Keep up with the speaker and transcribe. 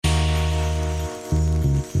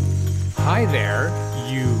Hi there,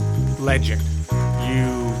 you legend.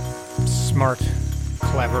 You smart,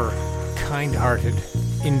 clever, kind-hearted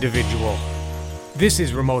individual. This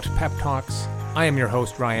is Remote Pep Talks. I am your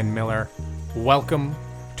host, Ryan Miller. Welcome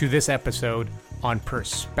to this episode on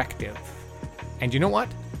perspective. And you know what?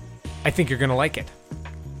 I think you're going to like it.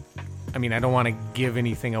 I mean, I don't want to give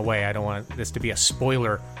anything away. I don't want this to be a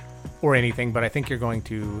spoiler or anything, but I think you're going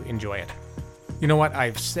to enjoy it. You know what?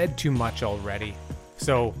 I've said too much already.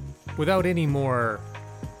 So, without any more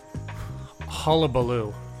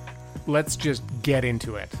hullabaloo, let's just get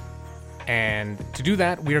into it. And to do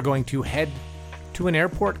that, we are going to head to an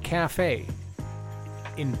airport cafe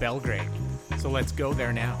in Belgrade. So let's go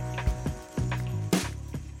there now.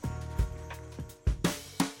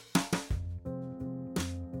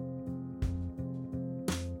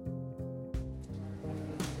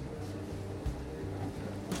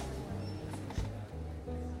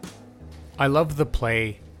 I love the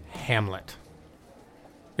play Hamlet.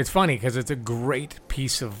 It's funny because it's a great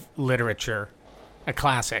piece of literature, a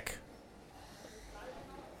classic.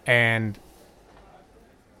 And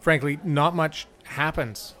frankly, not much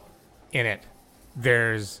happens in it.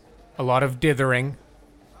 There's a lot of dithering,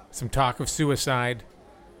 some talk of suicide,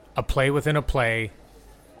 a play within a play,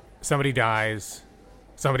 somebody dies,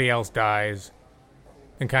 somebody else dies,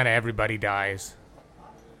 and kind of everybody dies.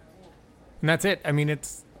 And that's it. I mean,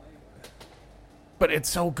 but it's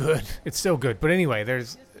so good. It's so good. But anyway,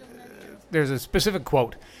 there's a specific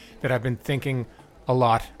quote that I've been thinking a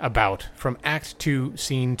lot about from Act 2,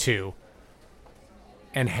 Scene 2.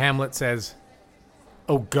 And Hamlet says,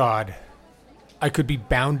 "Oh God, I could be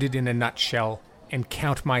bounded in a nutshell and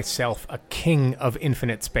count myself a king of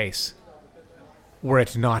infinite space, were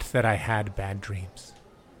it not that I had bad dreams.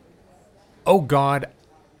 Oh God,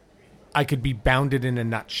 I could be bounded in a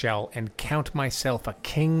nutshell and count myself a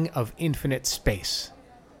king of infinite space,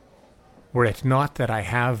 were it not that I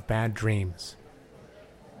have bad dreams."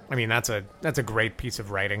 I mean, that's a great piece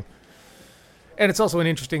of writing. And it's also an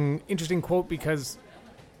interesting quote because,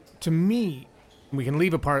 to me, we can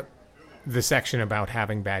leave apart the section about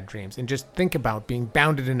having bad dreams and just think about being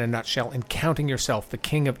bounded in a nutshell and counting yourself the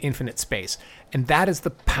king of infinite space. And that is the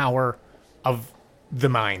power of the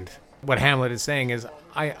mind. What Hamlet is saying is,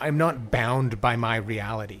 I'm not bound by my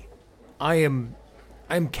reality. I'm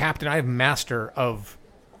captain, I am master of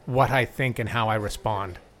what I think and how I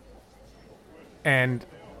respond. And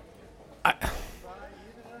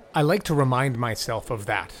I like to remind myself of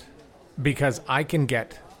that because I can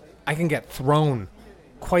get thrown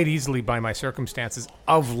quite easily by my circumstances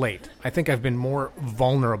of late. I think I've been more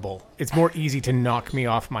vulnerable. It's more easy to knock me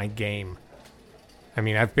off my game. I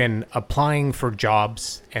mean, I've been applying for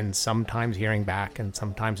jobs and sometimes hearing back and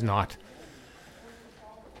sometimes not.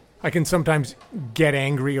 I can sometimes get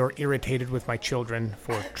angry or irritated with my children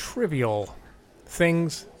for trivial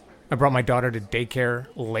things. I brought my daughter to daycare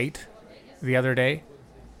late the other day,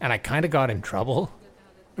 and I kind of got in trouble.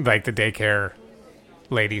 Like the daycare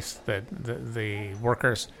ladies, the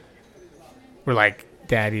workers were like,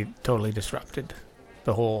 "Dad, you totally disrupted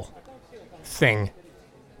the whole thing.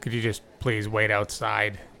 Could you just please wait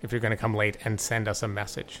outside if you're going to come late and send us a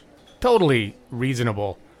message?" Totally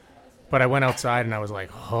reasonable. But I went outside and I was like,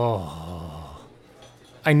 oh.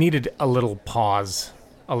 I needed a little pause,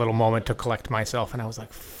 a little moment to collect myself. And I was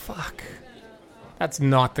like, fuck. That's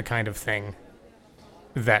not the kind of thing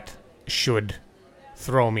that should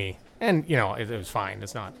throw me. And, you know, it was fine.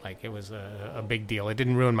 It's not like it was a big deal. It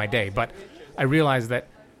didn't ruin my day. But I realized that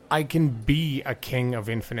I can be a king of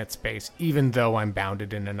infinite space, even though I'm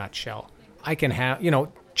bounded in a nutshell. I can have,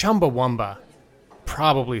 Chumbawamba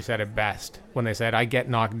probably said it best when they said, "I get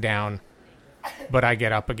knocked down, but I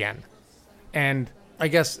get up again." And I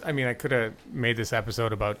guess, I could have made this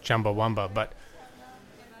episode about Chumbawamba, but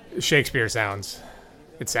Shakespeare sounds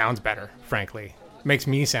better, frankly. Makes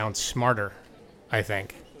me sound smarter, I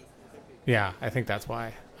think. Yeah, I think that's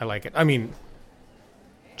why I like it. I mean,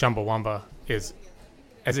 Chumbawamba is,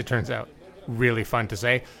 as it turns out, really fun to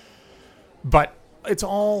say. But it's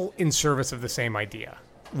all in service of the same idea,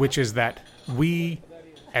 which is that we,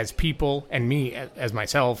 as people, and me as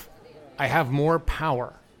myself, I have more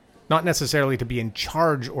power, not necessarily to be in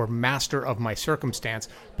charge or master of my circumstance,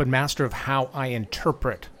 but master of how I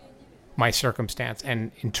interpret my circumstance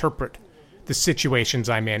and interpret the situations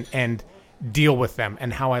I'm in and deal with them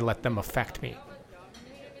and how I let them affect me.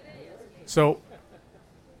 So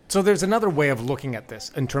there's another way of looking at this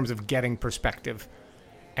in terms of getting perspective,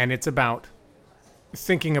 and it's about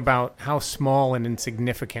thinking about how small and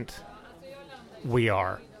insignificant we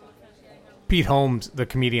are. Pete Holmes, the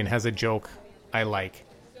comedian, has a joke I like,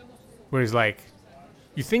 where he's like,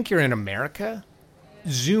 "You think you're in America?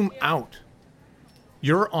 Zoom out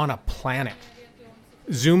You're on a planet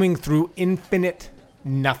zooming through infinite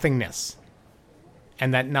nothingness.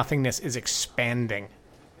 And that nothingness is expanding.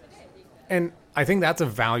 And I think that's a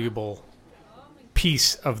valuable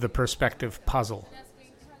piece of the perspective puzzle.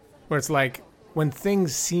 Where it's like, when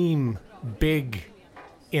things seem big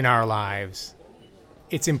in our lives,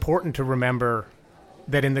 it's important to remember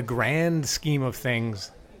that in the grand scheme of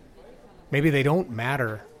things, maybe they don't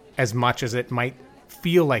matter as much as it might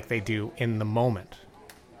feel like they do in the moment.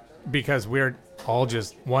 Because we're all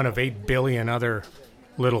just one of 8 billion other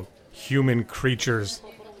little human creatures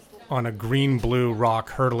on a green-blue rock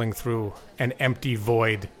hurtling through an empty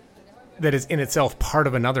void that is in itself part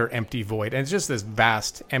of another empty void. And it's just this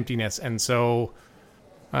vast emptiness. And so,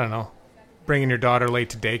 I don't know, bringing your daughter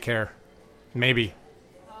late to daycare, maybe,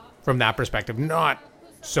 from that perspective, not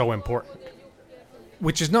so important.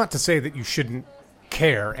 Which is not to say that you shouldn't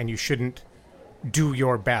care and you shouldn't do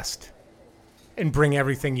your best and bring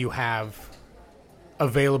everything you have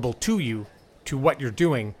available to you to what you're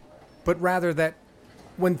doing, but rather that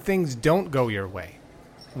when things don't go your way,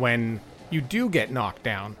 when you do get knocked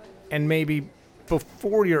down, and maybe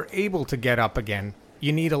before you're able to get up again,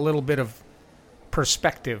 you need a little bit of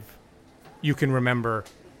perspective, you can remember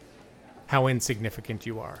how insignificant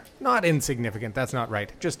you are. Not insignificant, that's not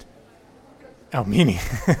right. Just how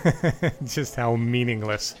just how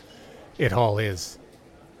meaningless it all is.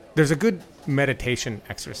 There's a good meditation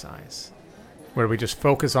exercise where we just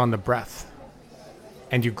focus on the breath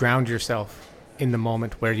and you ground yourself in the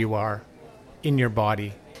moment where you are, in your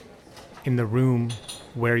body, in the room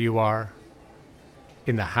where you are,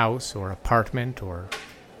 in the house or apartment or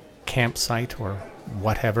campsite or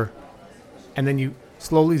whatever. And then you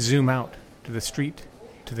slowly zoom out to the street,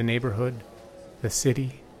 to the neighborhood, the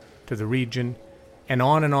city, to the region, and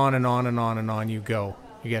on and on and on and on and on you go.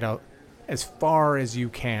 You get out as far as you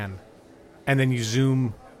can, and then you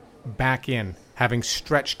zoom back in, having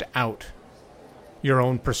stretched out your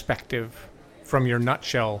own perspective from your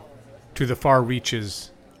nutshell to the far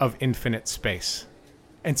reaches of infinite space.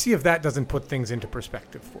 And see if that doesn't put things into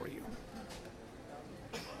perspective for you.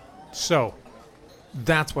 So,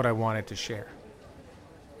 that's what I wanted to share.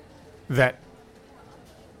 That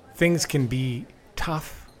things can be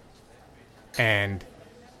tough and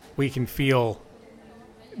we can feel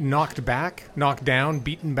knocked back, knocked down,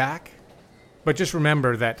 beaten back. But just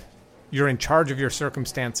remember that you're in charge of your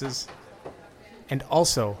circumstances, and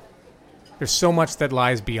also there's so much that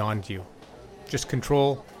lies beyond you. Just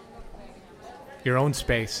control your own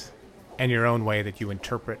space and your own way that you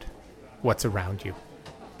interpret what's around you.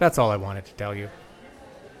 That's all I wanted to tell you.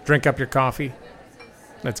 Drink up your coffee.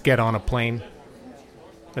 Let's get on a plane.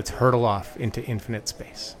 Let's hurtle off into infinite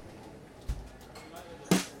space.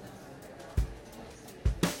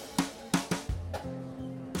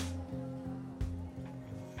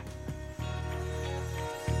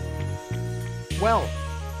 Well,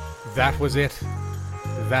 that was it.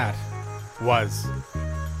 That was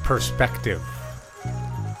Perspective.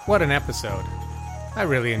 What an episode. I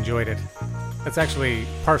really enjoyed it. That's actually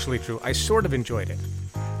partially true. I sort of enjoyed it.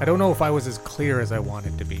 I don't know if I was as clear as I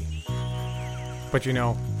wanted to be. But you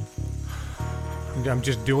know, I'm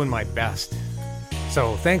just doing my best.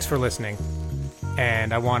 So thanks for listening.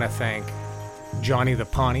 And I want to thank Johnny the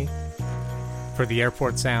Pawnee for the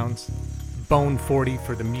airport sounds, Bone 40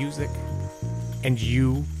 for the music, and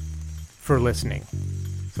you for listening.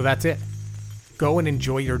 So that's it. Go and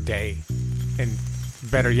enjoy your day. And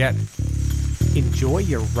better yet, enjoy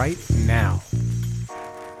your right now.